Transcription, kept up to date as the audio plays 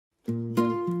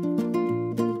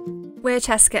we're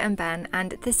Cheska and Ben,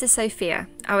 and this is Sophia,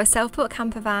 our self-built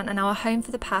camper van and our home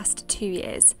for the past 2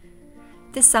 years.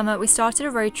 This summer we started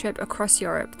a road trip across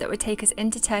Europe that would take us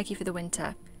into Turkey for the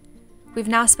winter. We've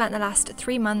now spent the last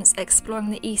 3 months exploring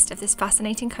the east of this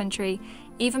fascinating country,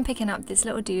 even picking up this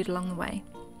little dude along the way.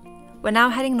 We're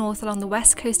now heading north along the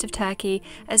west coast of Turkey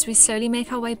as we slowly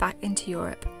make our way back into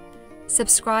Europe.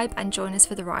 Subscribe and join us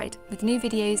for the ride, with new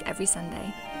videos every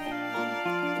Sunday.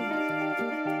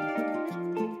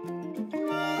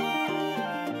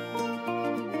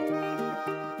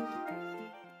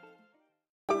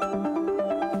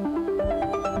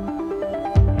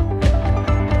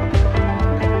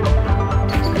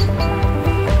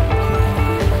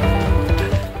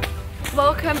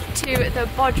 Welcome to the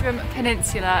Bodrum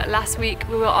Peninsula. Last week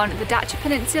we were on the Dacia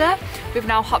Peninsula. We've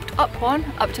now hopped up one,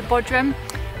 up to Bodrum,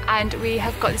 and we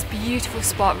have got this beautiful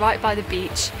spot right by the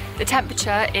beach. The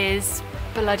temperature is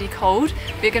bloody cold.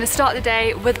 We're going to start the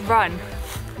day with a run.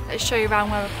 Let's show you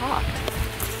around where we're parked.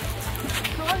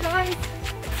 Come on guys.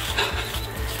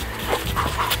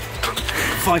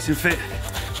 Fighting fit,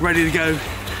 ready to go.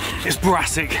 It's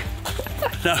brassic.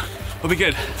 No, we'll be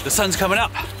good. The sun's coming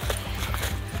up.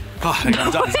 Oh, I think I'm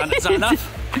done. Is that enough?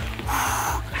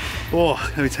 Oh,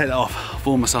 let me take that off. I'll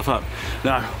warm myself up.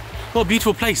 No. What a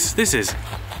beautiful place this is.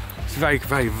 It's very,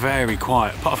 very, very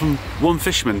quiet. Apart from one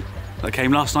fisherman that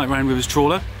came last night round with his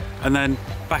trawler and then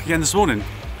back again this morning.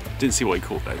 Didn't see what he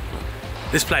caught though.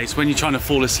 This place, when you're trying to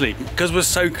fall asleep, because we're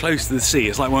so close to the sea,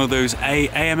 it's like one of those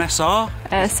AMSR?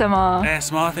 ASMR.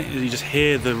 ASMR, I think. You just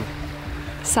hear the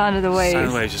sound of the waves. Sound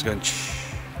of the waves just going.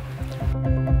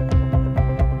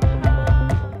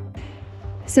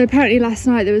 So apparently last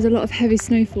night there was a lot of heavy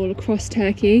snowfall across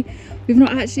Turkey. We've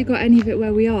not actually got any of it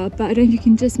where we are, but I don't know if you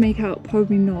can just make out,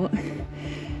 probably not.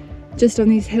 Just on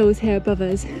these hills here above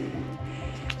us.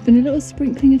 Been a little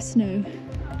sprinkling of snow.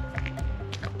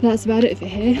 But that's about it for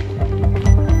here.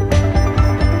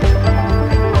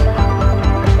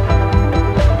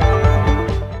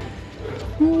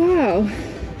 Oh wow.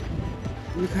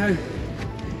 Look how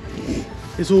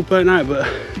it's all burnt out, but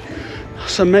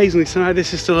it's amazingly somehow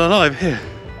this is still alive here.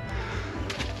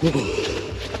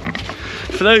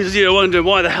 For those of you who are wondering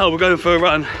why the hell we're going for a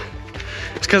run,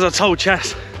 it's because I told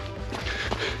Chess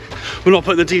we're not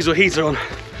putting the diesel heater on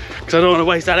because I don't want to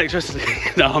waste electricity.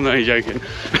 No, I'm only joking.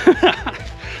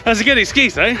 That's a good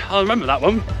excuse though, I'll remember that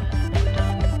one.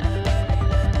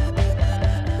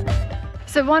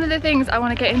 So one of the things I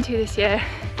want to get into this year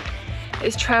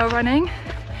is trail running.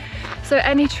 So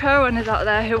any trail runners out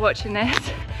there who are watching this,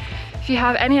 if you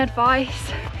have any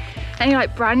advice, any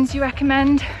like brands you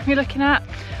recommend you're looking at,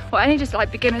 or any just like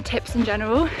beginner tips in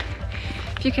general,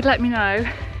 if you could let me know,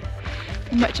 it'd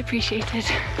be much appreciated.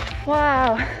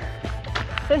 Wow,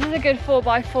 this is a good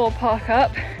 4x4 park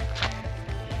up.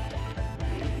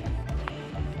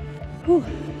 Whew.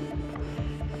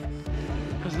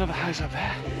 There's another house up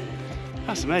there.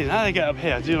 That's amazing. How do they get up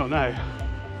here? I do not know.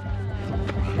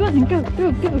 Go on then, go,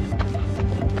 go, go.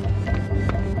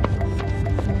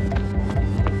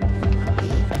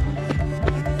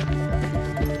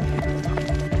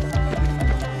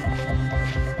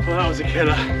 Well, that was a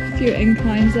killer. A few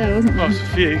inclines there, wasn't there? Oh, a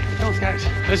few. Girl Scouts.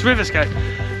 There's River Scout.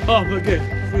 Oh, but good.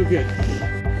 Real good.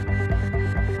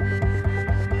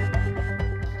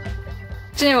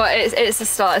 Do you know what? It's a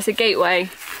start. It's a gateway.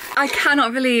 I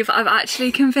cannot believe I've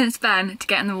actually convinced Ben to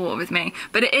get in the water with me,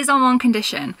 but it is on one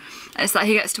condition. It's that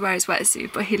he gets to wear his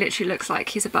wetsuit, but he literally looks like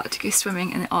he's about to go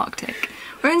swimming in the Arctic.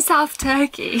 We're in South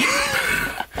Turkey.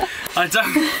 I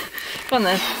don't. Come on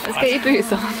then, let's get your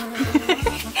boots on.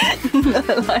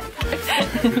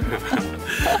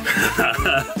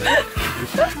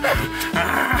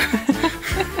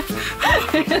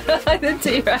 Like the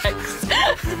T-Rex.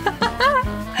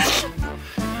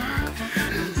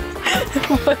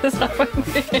 What is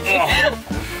happening?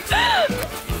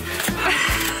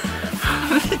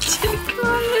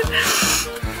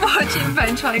 Watching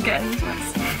Ben try to get in his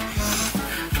wetsuit.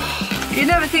 You'd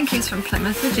never think he's from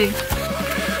Plymouth, would you? I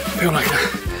feel like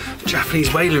a Japanese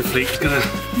whaling fleet is gonna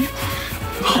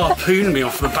harpoon me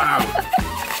off the bow.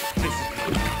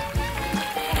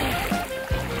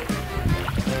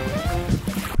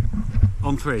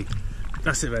 On 3.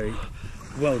 That's it, baby.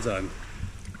 Well done.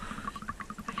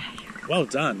 Well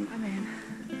done. I'm in.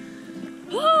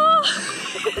 Oh,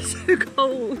 it's so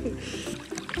cold.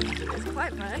 It's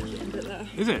quite murky under there.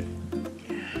 Is it?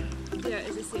 Yeah,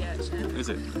 it's a sea urchin. Is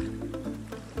it?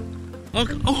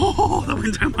 Oh, that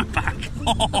went down my back.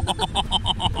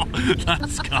 Oh,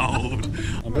 that's cold.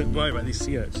 I'm a bit worried about these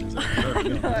sea urchins. No.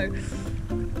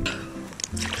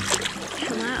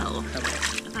 Hello.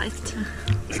 Nice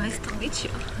to meet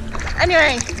you.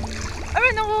 Anyway, I'm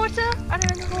in the water and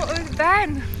I'm in the water with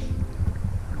Ben.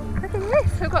 Look at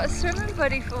this, we've got a swimming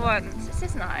buddy for once. This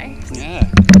is nice. Yeah.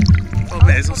 Oh,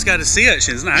 Liz, I'm scared of sea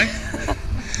urchins now.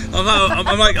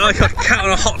 I'm like a cat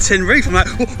on a hot tin roof. I'm like,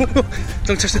 whoa, whoa, whoa.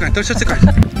 Don't touch the ground, don't touch the ground.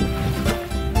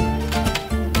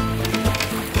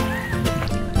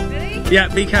 Ready? Yeah,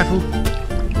 be careful.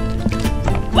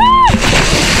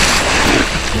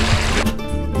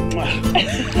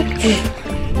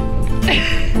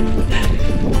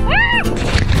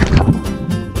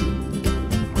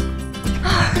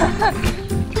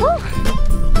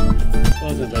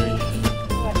 Well done, baby.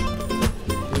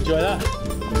 Enjoy that?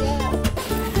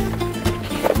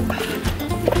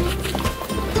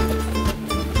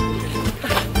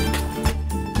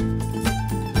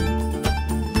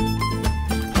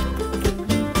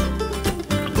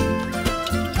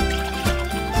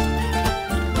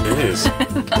 It is.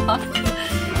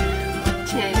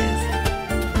 Cheers.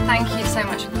 Thank you so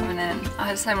much for coming in. I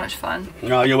had so much fun.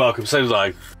 Oh, you're welcome. So did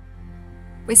I.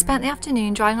 We spent the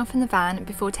afternoon drying off in the van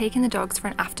before taking the dogs for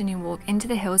an afternoon walk into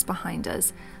the hills behind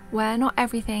us, where not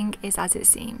everything is as it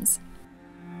seems.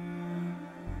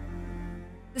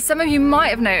 Some of you might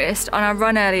have noticed on our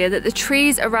run earlier that the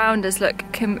trees around us look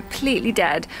completely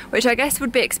dead, which I guess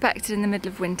would be expected in the middle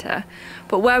of winter.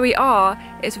 But where we are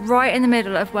is right in the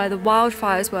middle of where the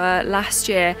wildfires were last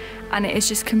year, and it is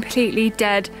just completely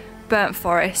dead, burnt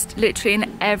forest, literally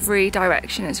in every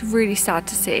direction. It's really sad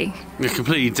to see. We've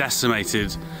completely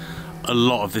decimated a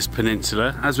lot of this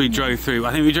peninsula. As we drove through,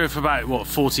 I think we drove for about, what,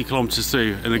 40 kilometres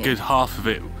through, and a good half of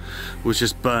it was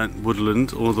just burnt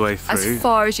woodland all the way through. As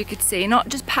far as you could see, not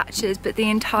just patches, but the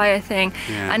entire thing.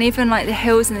 Yeah. And even like the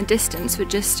hills in the distance were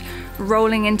just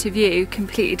rolling into view,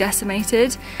 completely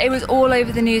decimated. It was all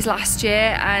over the news last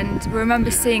year, and we remember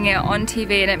seeing it on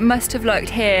TV, and it must have looked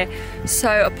here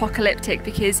so apocalyptic,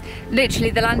 because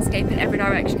literally the landscape in every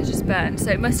direction is just burnt.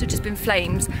 So it must have just been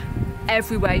flames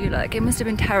everywhere you look. It must have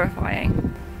been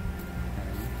terrifying.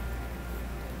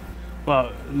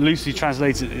 Well, loosely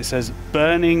translated, it says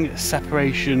burning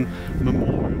separation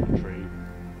memorial tree.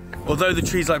 Although the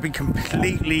tree's like been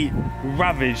completely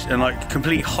ravaged and like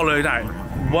completely hollowed out,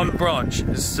 one branch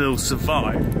has still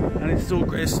survived, and it's still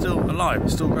alive.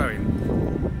 It's still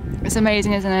growing. It's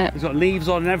amazing, isn't it? It's got leaves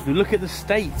on and everything. Look at the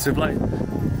state of like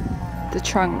The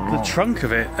trunk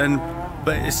of it,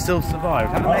 but it's still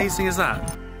survived. How amazing is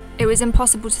that? It was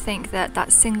impossible to think that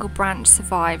that single branch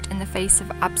survived in the face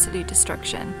of absolute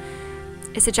destruction.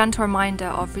 It's a gentle reminder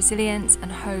of resilience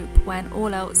and hope when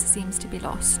all else seems to be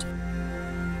lost.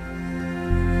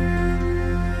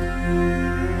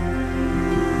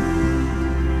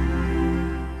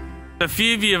 A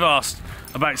few of you have asked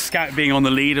about Scout being on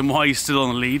the lead and why he's still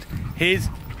on the lead. His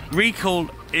recall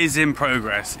is in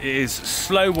progress. It is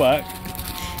slow work.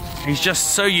 He's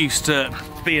just so used to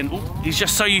being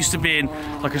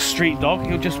like a street dog.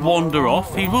 He'll just wander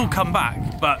off. He will come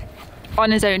back, but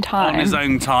On his own time. On his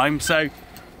own time. So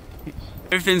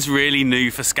everything's really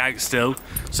new for Scout still.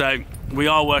 So we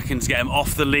are working to get him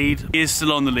off the lead. He is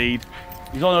still on the lead.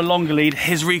 He's on a longer lead.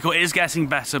 His recall is getting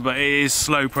better, but it is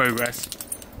slow progress.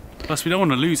 Plus, we don't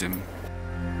want to lose him.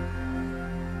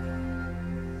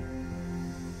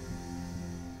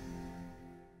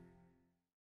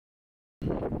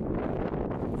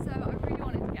 So I really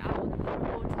wanted to get out on the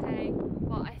paddleboard today,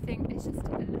 but I think it's just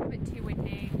a little bit too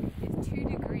windy. It's 2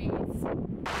 degrees.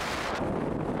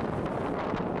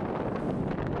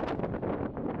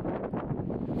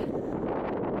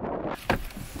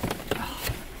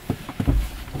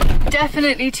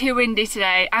 Definitely too windy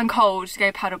today and cold to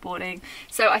go paddleboarding.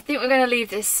 So I think we're going to leave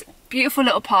this beautiful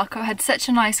little park. I've had such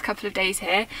a nice couple of days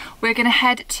here. We're going to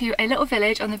head to a little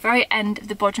village on the very end of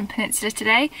the Bodrum Peninsula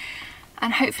today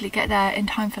and hopefully get there in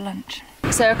time for lunch.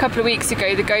 So a couple of weeks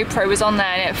ago the GoPro was on there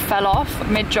and it fell off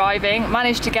mid-driving.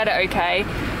 Managed to get it okay,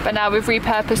 but now we've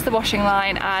repurposed the washing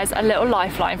line as a little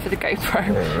lifeline for the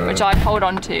GoPro, which I hold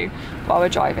on to while we're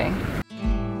driving.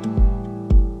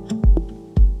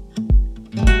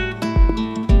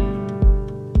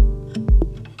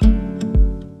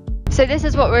 So this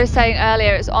is what we were saying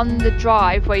earlier, it's on the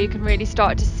drive where you can really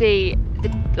start to see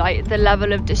the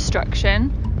level of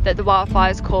destruction that the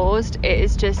wildfires caused. It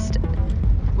is just,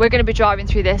 we're going to be driving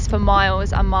through this for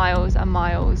miles and miles and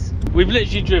miles. We've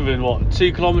literally driven, what,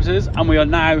 2 kilometres, and we are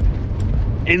now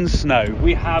in snow.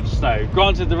 We have snow.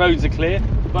 Granted the roads are clear,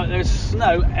 but there's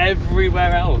snow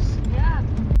everywhere else. Yeah.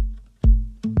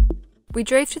 We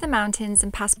drove through the mountains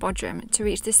and past Bodrum to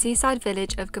reach the seaside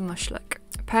village of Gümüşlük,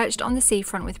 perched on the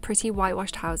seafront with pretty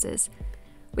whitewashed houses.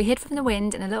 We hid from the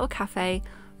wind in a little cafe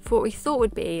for what we thought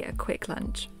would be a quick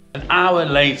lunch. An hour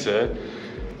later,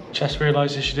 Jess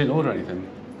realises she didn't order anything.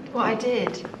 What I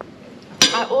did?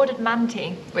 I ordered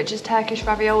manti, which is Turkish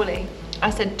ravioli. I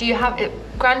said, do you have it?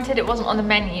 Granted, it wasn't on the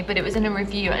menu, but it was in a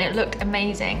review and it looked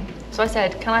amazing. So I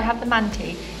said, can I have the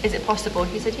manti? Is it possible?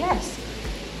 He said, yes.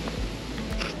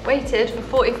 Waited for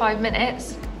 45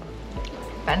 minutes.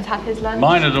 Ben's had his lunch.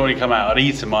 Mine had already come out. I'd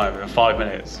eaten mine in 5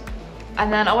 minutes.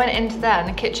 And then I went into there and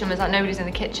the kitchen was like, nobody's in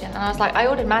the kitchen. And I was like, I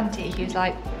ordered manti. He was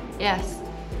like, yes.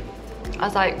 I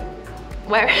was like,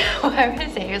 where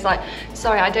is he? He was like,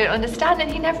 sorry, I don't understand. And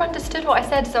he never understood what I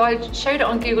said. So I showed it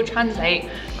on Google Translate.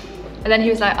 And then he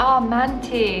was like,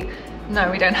 manti. No,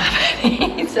 we don't have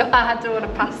any. So I had to order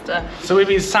pasta. So we've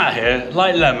been sat here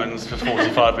like lemons for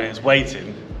 45 minutes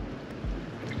waiting.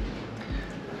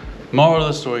 Moral of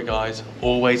the story, guys,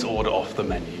 always order off the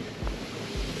menu.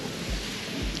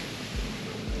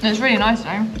 It's really nice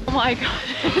though. Oh my god,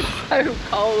 it's so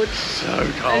cold.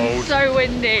 So cold. And so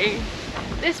windy.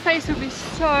 This place would be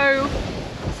so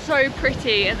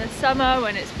pretty in the summer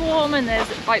when it's warm and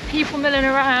there's like people milling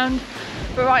around.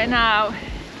 But right now,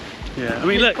 yeah, I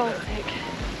mean look, Baltic.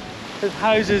 there's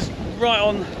houses right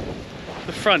on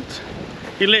the front.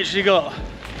 You literally got,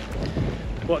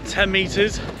 what, 10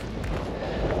 metres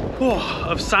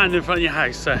of sand in front of your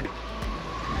house. So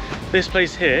this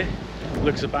place here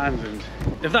looks abandoned.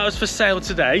 If that was for sale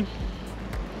today,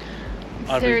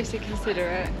 Seriously consider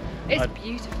it. It's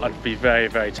beautiful. I'd be very,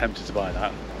 very tempted to buy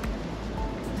that.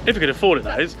 If I could afford it,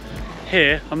 that is.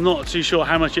 Here, I'm not too sure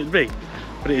how much it'd be,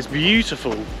 but it is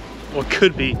beautiful, or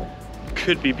could be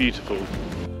beautiful.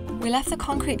 We left the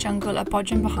concrete jungle of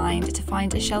Bodrum behind to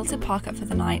find a sheltered park up for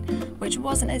the night, which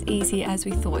wasn't as easy as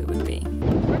we thought it would be.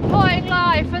 Reporting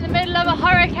live from the middle of a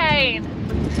hurricane.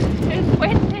 It's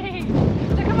windy.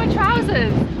 Look at my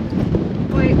trousers.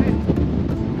 Wait.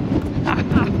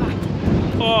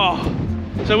 Oh,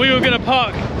 so we were going to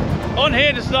park on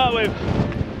here to start with.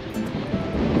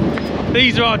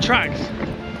 These are our tracks.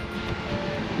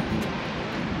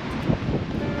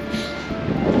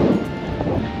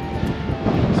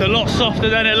 It's a lot softer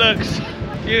than it looks.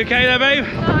 You okay there, babe?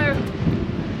 No.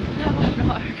 No, I'm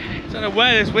not okay. Don't know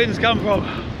where this wind's come from.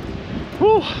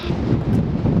 Whew.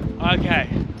 Okay.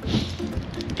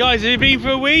 Guys, have you been for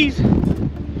a wee?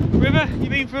 River, you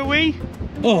been for a wee?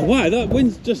 Oh wow, that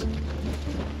wind's just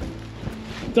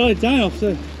died down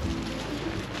after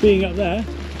being up there.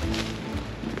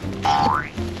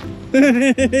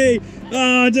 Hey!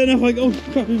 Oh, I don't know if oh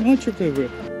crap, I tripped over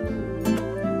it.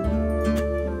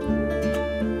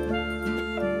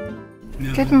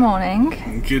 Good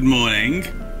morning. Good morning.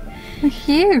 Look at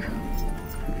you.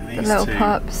 These The little two.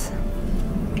 pups.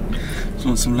 Just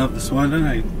want some love this one, don't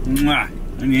they? Mwah.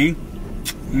 And you?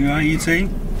 You alright, you two?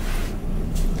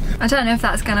 I don't know if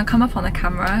that's going to come up on the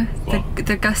camera.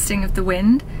 The gusting of the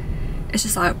wind. It's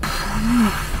just like,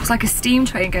 it's like a steam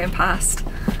train going past.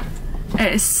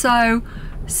 It is so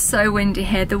windy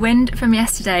here. The wind from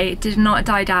yesterday did not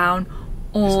die down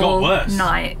all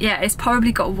night. Yeah, it's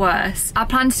probably got worse. Our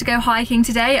plans to go hiking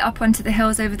today up onto the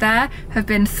hills over there have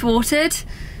been thwarted,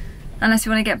 unless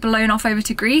you want to get blown off over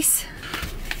to Greece.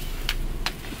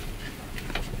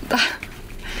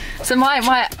 So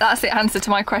that's the answer to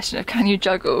my question of can you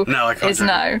juggle? No, I can't. Is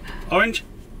no. Orange?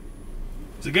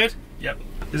 Is it good? Yep.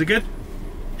 Is it good?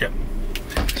 Yep.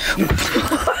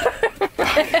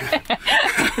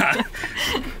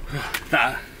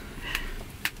 That.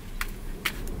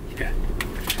 Yeah.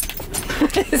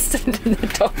 Sending the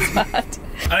dogs mad.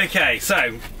 Okay,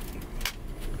 so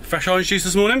fresh orange juice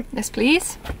this morning. Yes,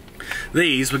 please.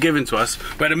 These were given to us.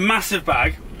 We had a massive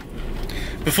bag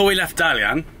before we left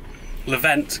Dalian.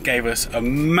 Levent gave us a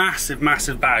massive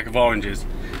bag of oranges.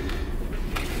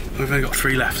 We've only got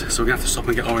 3 left, so we're gonna have to stop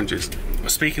and get oranges. But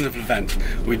speaking of Levent,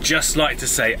 we'd just like to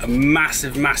say a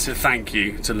massive thank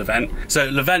you to Levent. So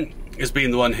Levent has been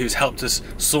the one who's helped us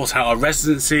sort out our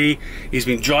residency. He's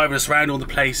been driving us around all the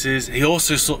places. He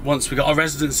also, once we got our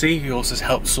residency, he also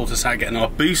helped sort us out getting our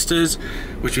boosters,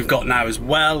 which we've got now as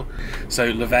well.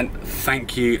 So Levent,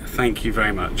 thank you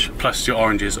very much. Plus your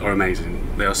oranges are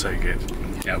amazing. They are so good.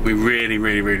 Yeah, we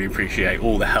really appreciate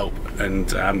all the help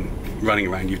and running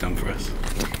around you've done for us.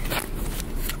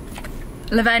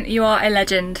 Levent, you are a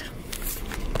legend.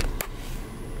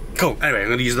 Cool, anyway, I'm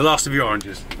going to use the last of your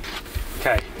oranges.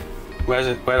 Okay, where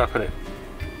did I put it?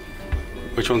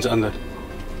 Which one's it under?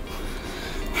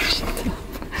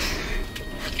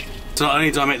 So not only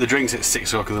do I make the drinks at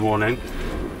 6 o'clock in the morning,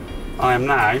 I am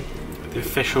now the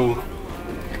official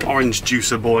orange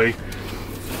juicer boy.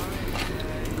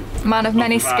 Man of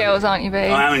many skills, aren't you,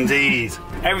 babe? I am indeed.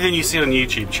 Everything you see on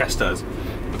YouTube, Chess does.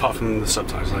 Apart from the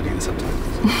subtitles, I do the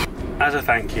subtitles. As a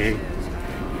thank you,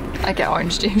 I get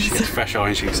orange juice. she gets fresh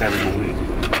orange juice every morning.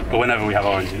 Or whenever we have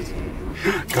oranges.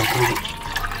 Go on.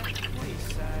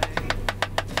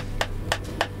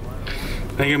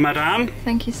 Thank you, madame.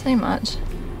 Thank you so much. Do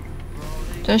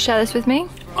you want to share this with me?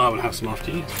 I will have some after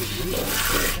you.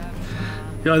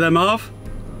 You right there, Marv?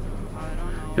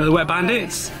 You like the wet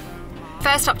bandits?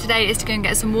 First up today is to go and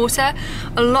get some water.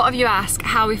 A lot of you ask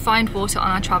how we find water on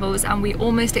our travels, and we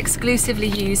almost exclusively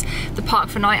use the Park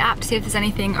for Night app to see if there's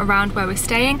anything around where we're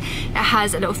staying. It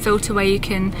has a little filter where you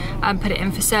can put it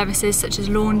in for services such as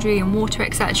laundry and water,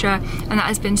 etc. And that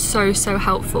has been so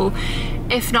helpful.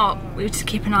 If not, we just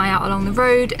keep an eye out along the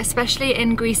road. Especially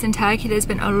in Greece and Turkey, there's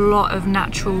been a lot of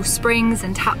natural springs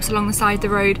and taps along the side of the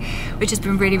road, which has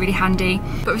been really handy.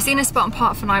 But we've seen a spot on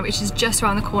Park for Night which is just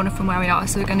around the corner from where we are,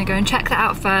 so we're going to go and check that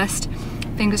out first.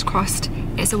 Fingers crossed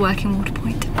it's a working water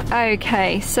point.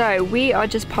 Okay, so we are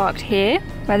just parked here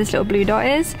where this little blue dot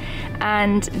is,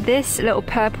 and this little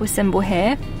purple symbol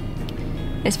here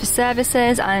is for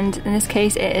services, and in this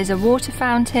case it is a water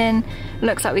fountain.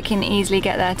 Looks like we can easily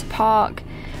get there to park.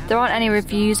 There aren't any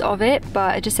reviews of it,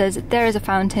 but it just says there is a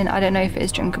fountain. I don't know if it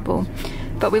is drinkable,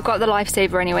 but we've got the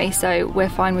lifesaver anyway, so we're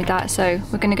fine with that. So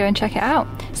we're gonna go and check it out.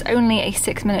 It's only a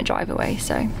 6-minute drive away,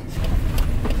 so.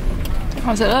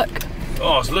 How does it look?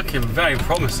 Oh, it's looking very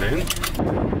promising.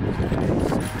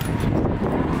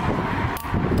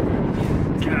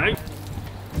 Okay.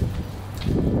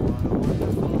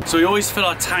 So we always fill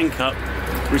our tank up,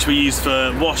 which we use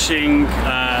for washing,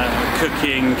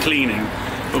 cooking, cleaning.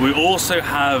 But we also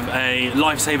have a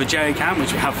lifesaver jerry can,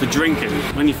 which we have for drinking.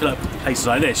 When you fill up places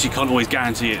like this, you can't always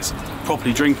guarantee it's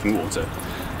properly drinking water.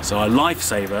 So our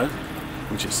lifesaver,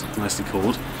 which is nicely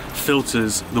called,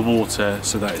 filters the water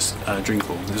so that it's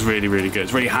drinkable. It's really good.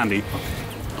 It's really handy.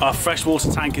 Our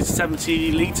freshwater tank is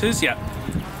 70 litres. Yeah.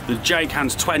 The jerry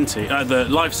can's 20. The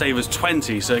lifesaver's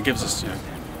 20, so it gives us,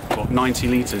 what, 90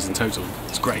 litres in total.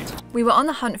 It's great. We were on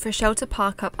the hunt for a shelter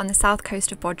park up on the south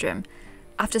coast of Bodrum.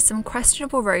 After some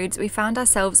questionable roads, we found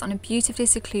ourselves on a beautifully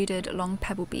secluded long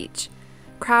pebble beach.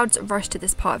 Crowds rush to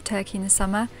this part of Turkey in the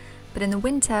summer, but in the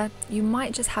winter, you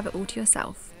might just have it all to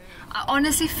yourself. I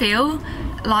honestly feel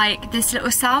like this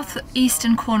little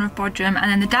southeastern corner of Bodrum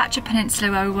and then the Datça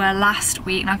Peninsula where we were last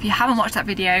week. Now if you haven't watched that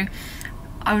video,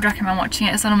 I would recommend watching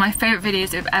it. It's one of my favourite videos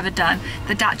that we've ever done.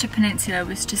 The Datça Peninsula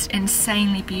was just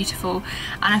insanely beautiful,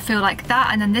 and I feel like that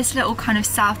and then this little kind of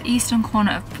southeastern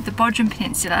corner of the Bodrum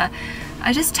Peninsula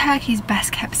are just Turkey's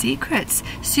best kept secrets.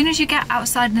 As soon as you get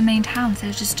outside the main towns,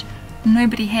 there's just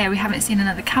nobody here. We haven't seen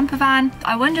another camper van.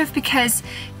 I wonder if because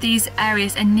these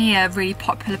areas are near really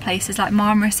popular places like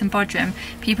Marmaris and Bodrum,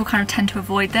 people kind of tend to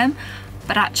avoid them,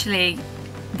 but actually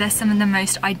they're some of the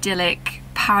most idyllic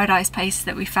paradise places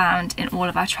that we found in all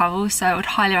of our travels, so I would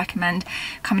highly recommend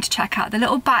coming to check out the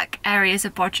little back areas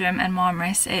of Bodrum and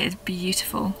Marmaris. It is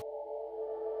beautiful.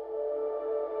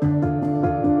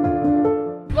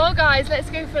 Well guys, let's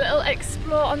go for a little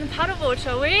explore on the paddleboard,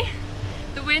 shall we?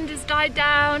 The wind has died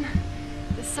down,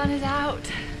 the sun is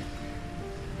out.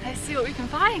 Let's see what we can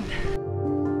find.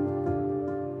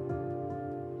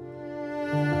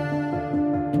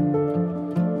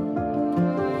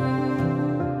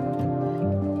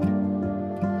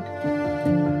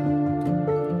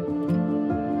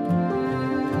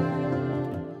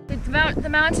 The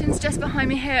mountains just behind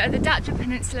me here are the Datça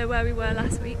Peninsula where we were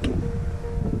last week.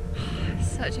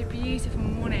 Such a beautiful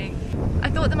morning. I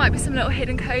thought there might be some little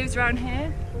hidden coves around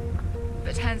here,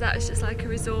 but it turns out it's just like a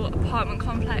resort apartment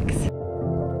complex.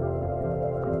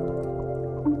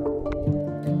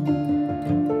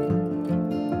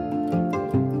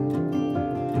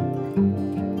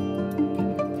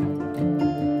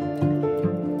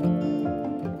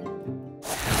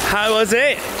 How was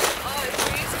it? Oh, it's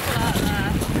beautiful out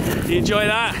there. You enjoy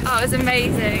that? Oh, it was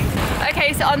amazing.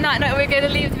 Okay, so on that note, we're going to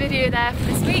leave the video there for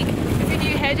this week. If you're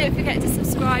new here, don't forget to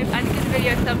subscribe and give the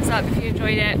video a thumbs up if you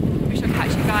enjoyed it. We shall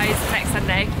catch you guys next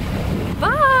Sunday.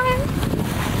 Bye!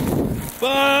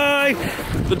 Bye!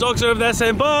 The dogs are over there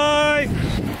saying bye!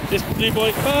 This blue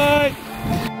boy, bye!